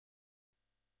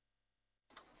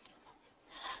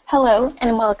Hello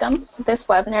and welcome. This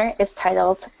webinar is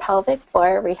titled Pelvic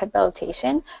Floor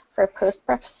Rehabilitation for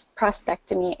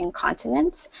Post-Prostatectomy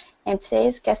Incontinence, and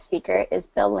today's guest speaker is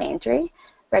Bill Landry,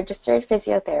 registered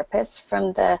physiotherapist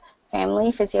from the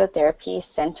Family Physiotherapy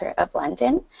Centre of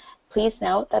London. Please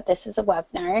note that this is a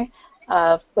webinar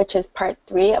which is part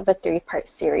 3 of a 3-part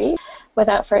series.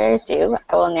 Without further ado,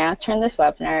 I will now turn this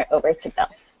webinar over to Bill.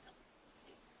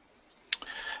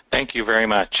 Thank you very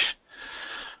much.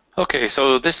 Okay,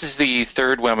 so this is the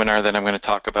third webinar that I'm going to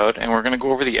talk about, and we're going to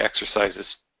go over the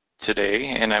exercises today,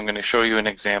 and I'm going to show you an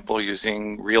example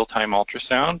using real-time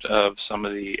ultrasound of some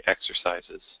of the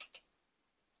exercises.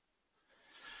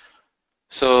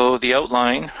 So the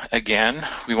outline, again,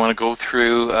 we want to go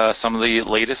through some of the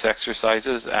latest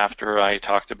exercises after I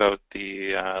talked about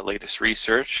the latest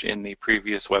research in the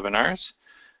previous webinars.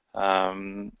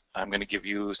 I'm going to give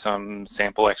you some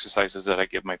sample exercises that I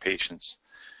give my patients.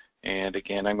 And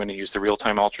again, I'm going to use the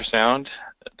real-time ultrasound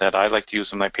that I like to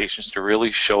use with my patients to really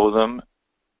show them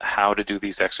how to do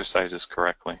these exercises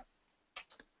correctly.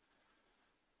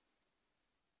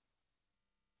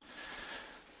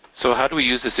 So how do we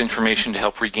use this information to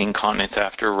help regain continence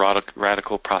after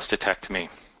radical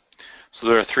prostatectomy? So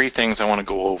there are 3 things I want to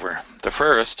go over. The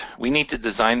first, we need to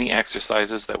design the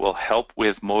exercises that will help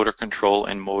with motor control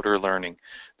and motor learning.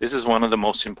 This is one of the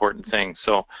most important things.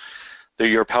 So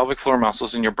your pelvic floor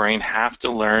muscles in your brain have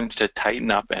to learn to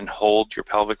tighten up and hold your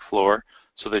pelvic floor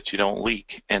so that you don't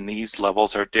leak, and these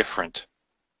levels are different.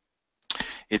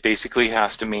 It basically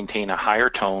has to maintain a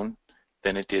higher tone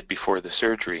than it did before the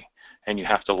surgery, and you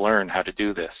have to learn how to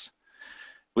do this.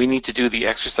 We need to do the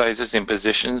exercises in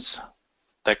positions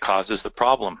that causes the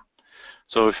problem.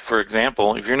 So if, for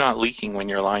example, if you're not leaking when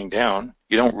you're lying down,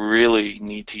 you don't really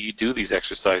need to do these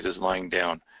exercises lying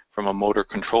down from a motor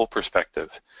control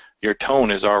perspective. Your tone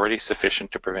is already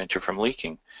sufficient to prevent you from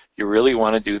leaking. You really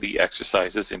want to do the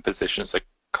exercises in positions that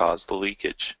cause the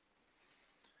leakage.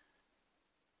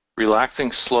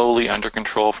 Relaxing slowly under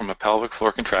control from a pelvic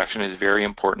floor contraction is very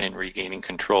important in regaining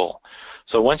control.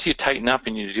 So once you tighten up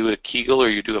and you do a Kegel or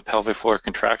you do a pelvic floor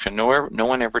contraction, no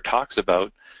one ever talks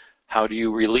about how do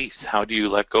you release, how do you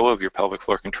let go of your pelvic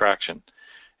floor contraction.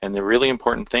 And the really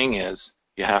important thing is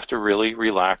you have to really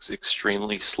relax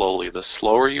extremely slowly. The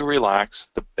slower you relax,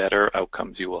 the better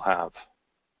outcomes you will have.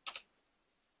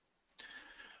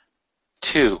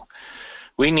 2,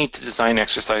 we need to design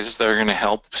exercises that are going to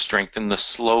help strengthen the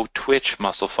slow twitch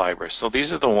muscle fibers. So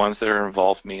these are the ones that are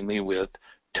involved mainly with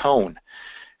tone.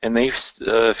 And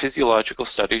physiological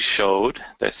studies showed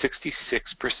that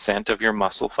 66% of your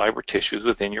muscle fiber tissues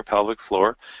within your pelvic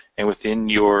floor and within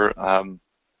your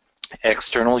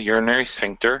external urinary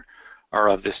sphincter are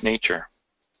of this nature.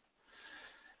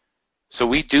 So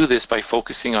we do this by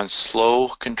focusing on slow,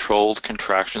 controlled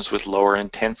contractions with lower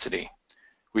intensity.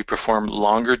 We perform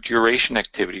longer duration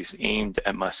activities aimed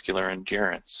at muscular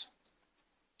endurance.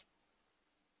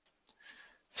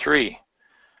 3,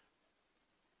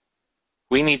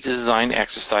 we need to design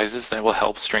exercises that will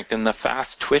help strengthen the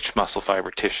fast twitch muscle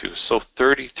fiber tissues. So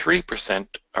 33%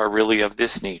 are really of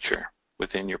this nature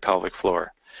within your pelvic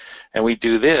floor. And we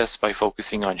do this by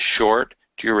focusing on short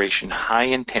duration, high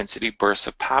intensity bursts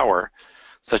of power,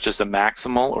 such as a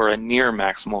maximal or a near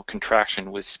maximal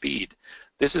contraction with speed.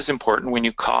 This is important when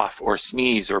you cough or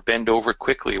sneeze or bend over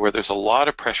quickly where there's a lot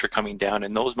of pressure coming down,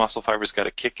 and those muscle fibers got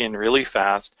to kick in really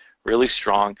fast, really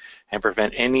strong, and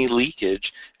prevent any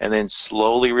leakage, and then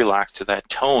slowly relax to that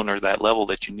tone or that level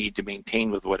that you need to maintain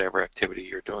with whatever activity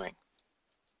you're doing.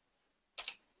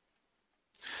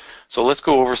 So let's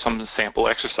go over some sample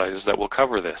exercises that will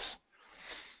cover this.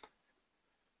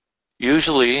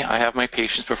 Usually, I have my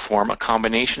patients perform a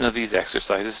combination of these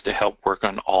exercises to help work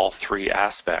on all 3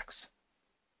 aspects,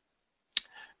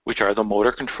 which are the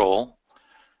motor control,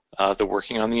 the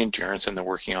working on the endurance, and the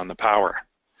working on the power.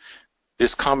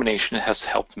 This combination has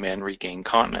helped men regain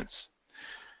continence.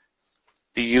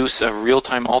 The use of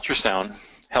real-time ultrasound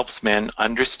helps men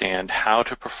understand how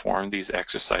to perform these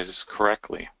exercises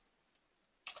correctly.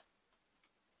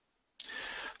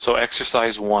 So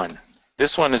exercise 1.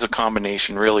 This one is a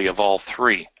combination really of all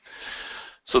 3.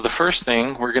 So the first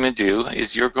thing we're going to do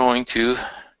is you're going to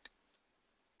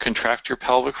contract your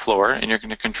pelvic floor, and you're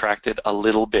going to contract it a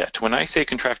little bit. When I say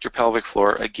contract your pelvic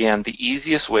floor, again, the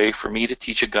easiest way for me to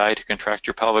teach a guy to contract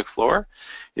your pelvic floor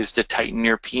is to tighten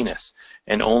your penis,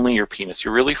 and only your penis.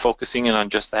 You're really focusing in on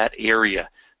just that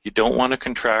area. You don't want to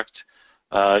contract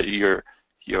your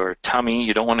tummy.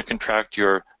 You don't want to contract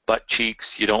your butt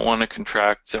cheeks. You don't want to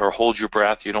contract or hold your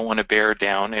breath. You don't want to bear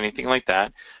down, anything like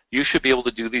that. You should be able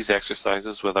to do these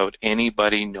exercises without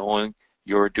anybody knowing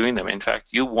you're doing them. In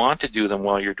fact, you want to do them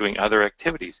while you're doing other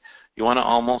activities. You want to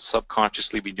almost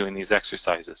subconsciously be doing these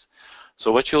exercises.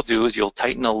 So what you'll do is you'll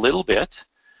tighten a little bit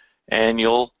and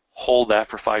you'll hold that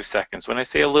for 5 seconds. When I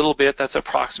say a little bit, that's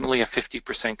approximately a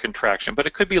 50% contraction, but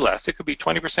it could be less. It could be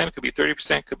 20%, it could be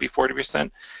 30%, it could be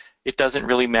 40%. It doesn't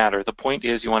really matter. The point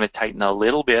is you want to tighten a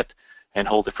little bit and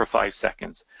hold it for 5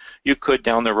 seconds. You could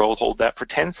down the road hold that for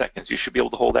 10 seconds. You should be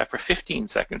able to hold that for 15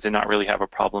 seconds and not really have a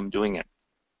problem doing it.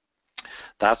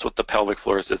 That's what the pelvic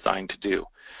floor is designed to do.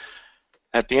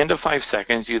 At the end of 5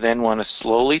 seconds, you then want to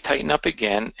slowly tighten up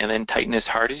again and then tighten as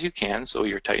hard as you can. So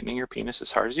you're tightening your penis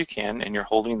as hard as you can and you're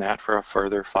holding that for a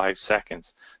further 5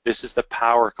 seconds. This is the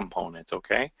power component,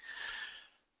 okay?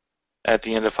 At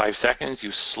the end of 5 seconds,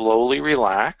 you slowly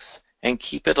relax and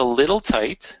keep it a little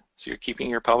tight. So you're keeping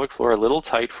your pelvic floor a little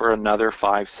tight for another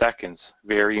 5 seconds.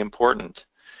 Very important.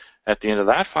 At the end of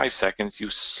that 5 seconds, you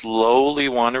slowly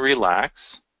want to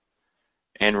relax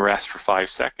and rest for 5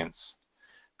 seconds.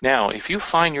 Now, if you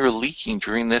find you're leaking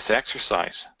during this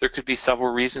exercise, there could be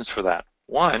several reasons for that.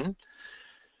 One,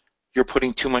 you're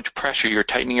putting too much pressure. You're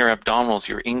tightening your abdominals.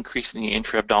 You're increasing the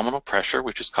intra-abdominal pressure,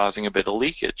 which is causing a bit of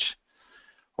leakage.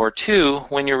 Or two,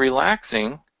 when you're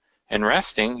relaxing and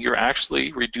resting, you're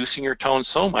actually reducing your tone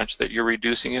so much that you're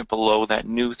reducing it below that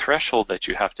new threshold that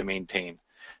you have to maintain.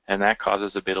 And that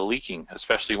causes a bit of leaking,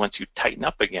 especially once you tighten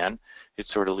up again, it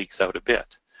sort of leaks out a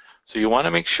bit. So you want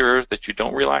to make sure that you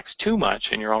don't relax too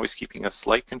much and you're always keeping a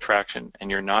slight contraction and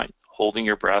you're not holding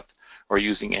your breath or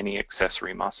using any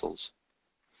accessory muscles.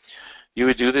 You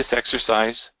would do this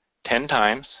exercise 10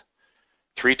 times,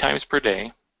 3 times per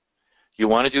day. You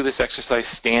want to do this exercise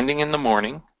standing in the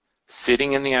morning,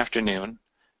 sitting in the afternoon,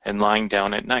 and lying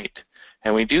down at night.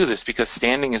 And we do this because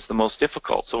standing is the most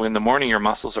difficult. So in the morning your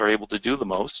muscles are able to do the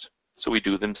most, so we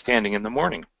do them standing in the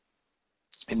morning.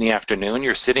 In the afternoon,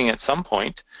 you're sitting at some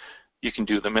point, you can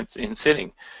do them in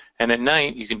sitting. And at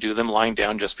night, you can do them lying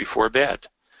down just before bed.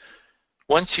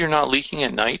 Once you're not leaking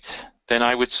at night, then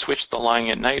I would switch the lying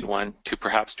at night one to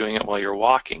perhaps doing it while you're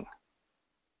walking.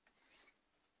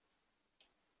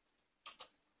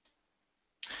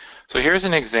 So here's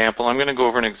an example. I'm going to go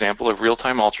over an example of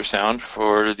real-time ultrasound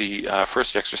for the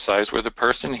first exercise where the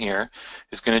person here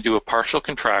is going to do a partial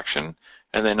contraction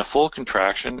and then a full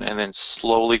contraction, and then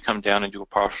slowly come down and do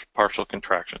a partial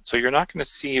contraction. So you're not going to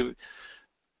see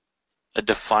a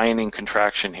defining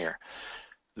contraction here.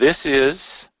 This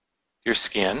is your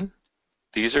skin.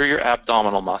 These are your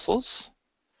abdominal muscles.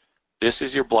 This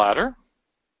is your bladder.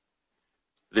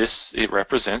 This, it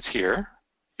represents here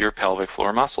your pelvic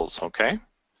floor muscles, okay?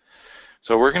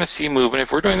 So we're going to see movement.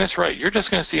 If we're doing this right, you're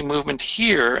just going to see movement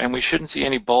here, and we shouldn't see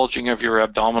any bulging of your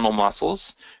abdominal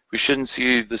muscles. We shouldn't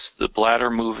see the bladder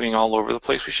moving all over the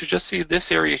place. We should just see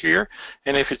this area here,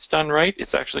 and if it's done right,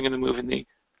 it's actually going to move in the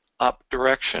up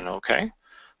direction, okay?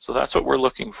 So that's what we're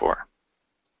looking for.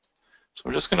 So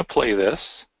we're just going to play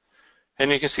this,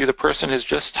 and you can see the person has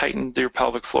just tightened their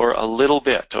pelvic floor a little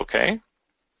bit, okay?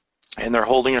 And they're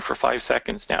holding it for 5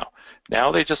 seconds now.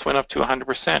 Now they just went up to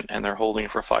 100%, and they're holding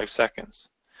it for 5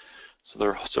 seconds. So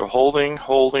they're holding,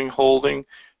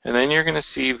 and then you're going to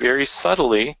see very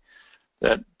subtly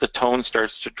that the tone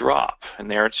starts to drop, and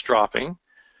there it's dropping,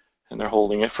 and they're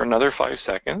holding it for another 5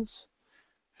 seconds,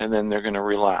 and then they're going to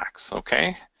relax,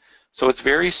 okay? So it's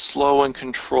very slow and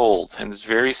controlled, and it's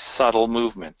very subtle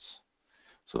movements.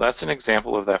 So that's an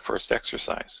example of that first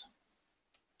exercise.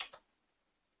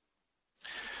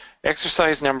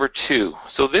 Exercise number 2.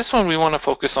 So this one we want to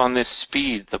focus on this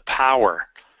speed, the power.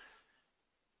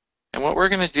 And what we're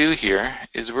going to do here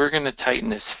is we're going to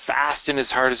tighten as fast and as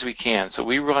hard as we can. So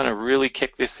we want to really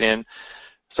kick this in.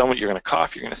 So you're going to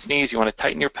cough, you're going to sneeze, you want to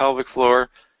tighten your pelvic floor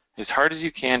as hard as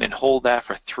you can and hold that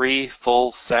for 3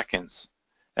 full seconds.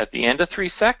 At the end of 3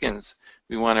 seconds,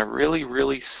 we want to really,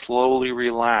 really slowly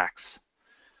relax.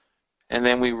 And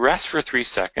then we rest for 3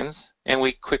 seconds and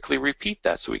we quickly repeat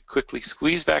that. So we quickly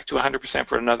squeeze back to 100%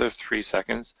 for another 3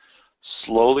 seconds,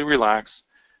 slowly relax.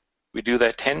 We do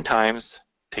that 10 times.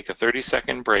 Take a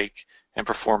 30-second break and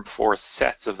perform 4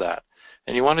 sets of that.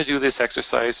 And you want to do this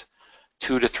exercise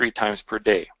 2 to 3 times per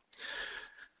day.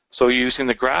 So using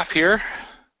the graph here,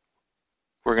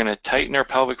 we're going to tighten our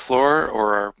pelvic floor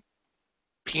or our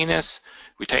penis.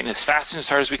 We tighten as fast and as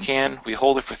hard as we can. We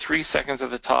hold it for 3 seconds at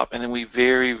the top, and then we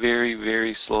very, very,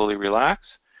 very slowly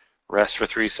relax. Rest for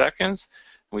 3 seconds.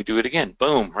 And we do it again.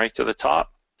 Boom, right to the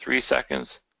top. 3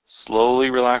 seconds. Slowly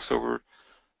relax over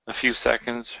a few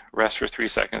seconds, rest for 3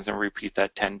 seconds, and repeat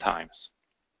that 10 times.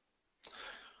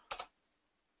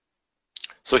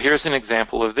 So here's an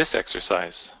example of this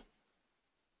exercise.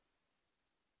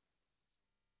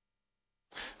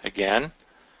 Again,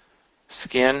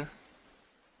 skin,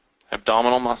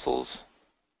 abdominal muscles,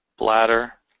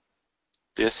 bladder.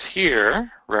 This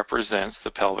here represents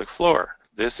the pelvic floor.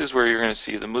 This is where you're going to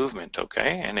see the movement,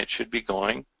 okay? And it should be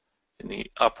going in the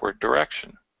upward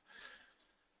direction.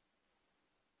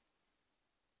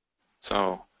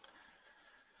 So,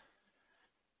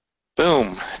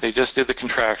 boom, they just did the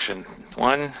contraction.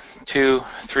 1, 2,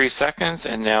 3 seconds,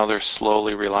 and now they're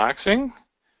slowly relaxing.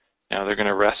 Now they're going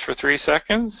to rest for 3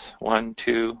 seconds. 1,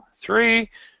 2, 3,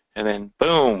 and then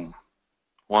boom.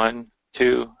 1,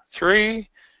 2, 3,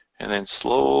 and then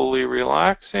slowly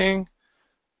relaxing.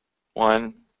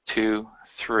 1, 2,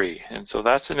 3. And so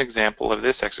that's an example of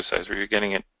this exercise where you're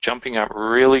getting it jumping up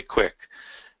really quick,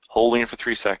 holding it for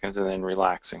 3 seconds, and then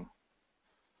relaxing.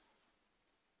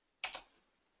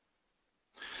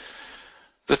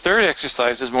 The third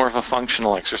exercise is more of a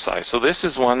functional exercise. So this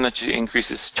is one that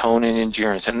increases tone and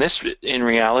endurance. And this, in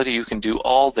reality, you can do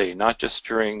all day, not just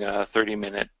during a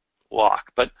 30-minute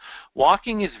walk. But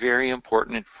walking is very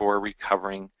important for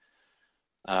recovering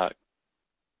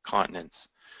continence.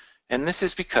 And this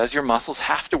is because your muscles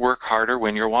have to work harder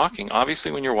when you're walking.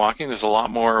 Obviously, when you're walking, there's a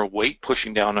lot more weight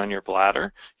pushing down on your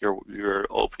bladder. You're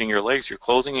opening your legs, you're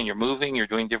closing, and you're moving, you're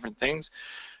doing different things.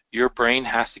 Your brain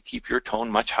has to keep your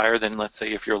tone much higher than, let's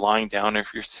say, if you're lying down or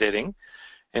if you're sitting.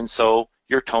 And so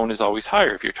your tone is always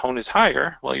higher. If your tone is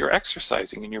higher, well, you're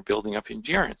exercising and you're building up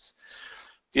endurance.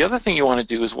 The other thing you want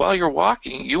to do is while you're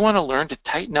walking, you want to learn to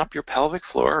tighten up your pelvic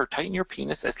floor or tighten your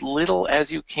penis as little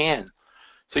as you can.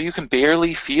 So you can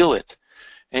barely feel it.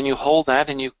 And you hold that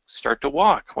and you start to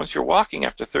walk. Once you're walking,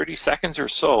 after 30 seconds or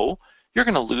so, you're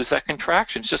going to lose that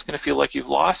contraction. It's just going to feel like you've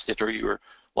lost it, or you've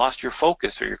lost your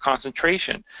focus or your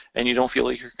concentration, and you don't feel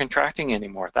like you're contracting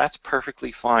anymore. That's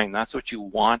perfectly fine. That's what you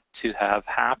want to have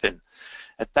happen.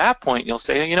 At that point, you'll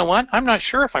say, you know what, I'm not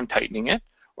sure if I'm tightening it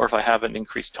or if I have an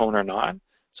increased tone or not,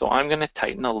 so I'm going to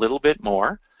tighten a little bit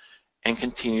more and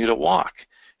continue to walk.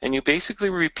 And you basically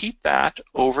repeat that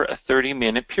over a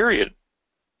 30-minute period.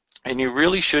 And you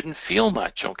really shouldn't feel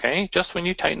much, okay? Just when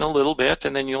you tighten a little bit,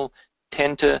 and then you'll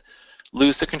tend to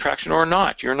lose the contraction or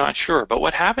not. You're not sure. But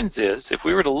what happens is, if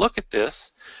we were to look at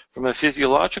this from a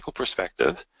physiological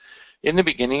perspective, in the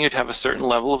beginning you'd have a certain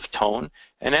level of tone,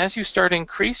 and as you start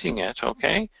increasing it,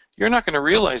 okay, you're not going to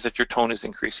realize that your tone is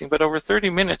increasing, but over 30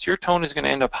 minutes your tone is going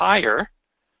to end up higher,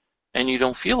 and you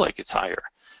don't feel like it's higher.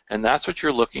 And that's what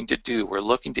you're looking to do. We're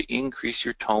looking to increase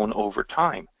your tone over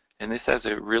time. And this has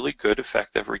a really good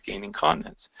effect of regaining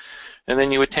continence. And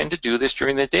then you would tend to do this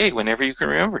during the day whenever you can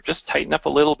remember. Just tighten up a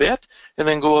little bit and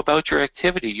then go about your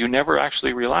activity. You never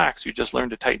actually relax. You just learn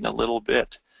to tighten a little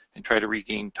bit and try to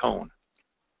regain tone.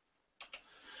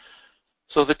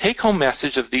 So the take-home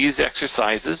message of these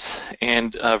exercises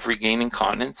and of regaining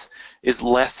continence is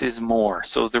less is more.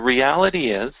 So the reality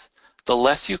is, the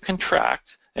less you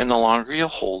contract and the longer you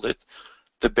hold it,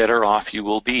 the better off you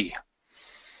will be.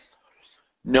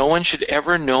 No one should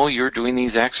ever know you're doing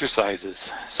these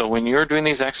exercises. So when you're doing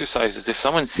these exercises, if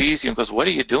someone sees you and goes, "What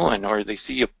are you doing?" or they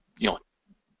see you,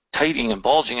 tightening and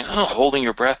bulging and holding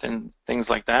your breath and things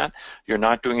like that, you're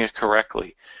not doing it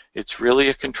correctly. It's really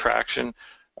a contraction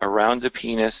around the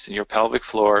penis and your pelvic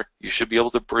floor. You should be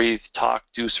able to breathe, talk,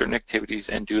 do certain activities,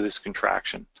 and do this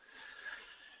contraction.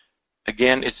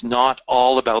 Again, it's not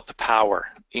all about the power.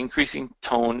 Increasing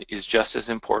tone is just as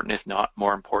important, if not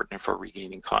more important, for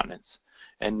regaining continence.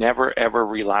 And never ever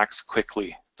relax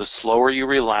quickly. The slower you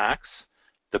relax,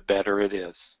 the better it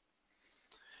is.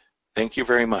 Thank you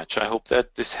very much. I hope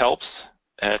that this helps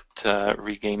at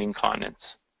regaining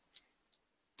continence.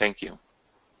 Thank you.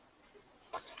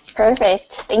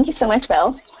 Perfect. Thank you so much,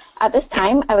 Bill. At this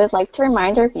time, I would like to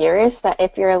remind our viewers that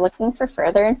if you're looking for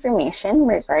further information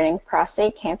regarding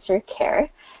prostate cancer care,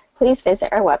 please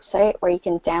visit our website where you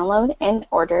can download and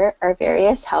order our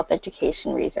various health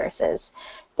education resources.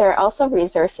 There are also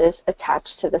resources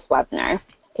attached to this webinar.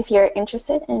 If you're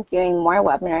interested in viewing more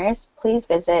webinars, please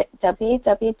visit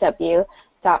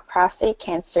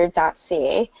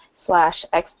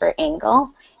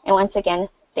www.prostatecancer.ca/expertangle. And once again,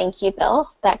 thank you,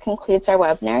 Bill. That concludes our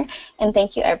webinar, and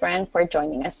thank you everyone for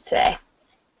joining us today.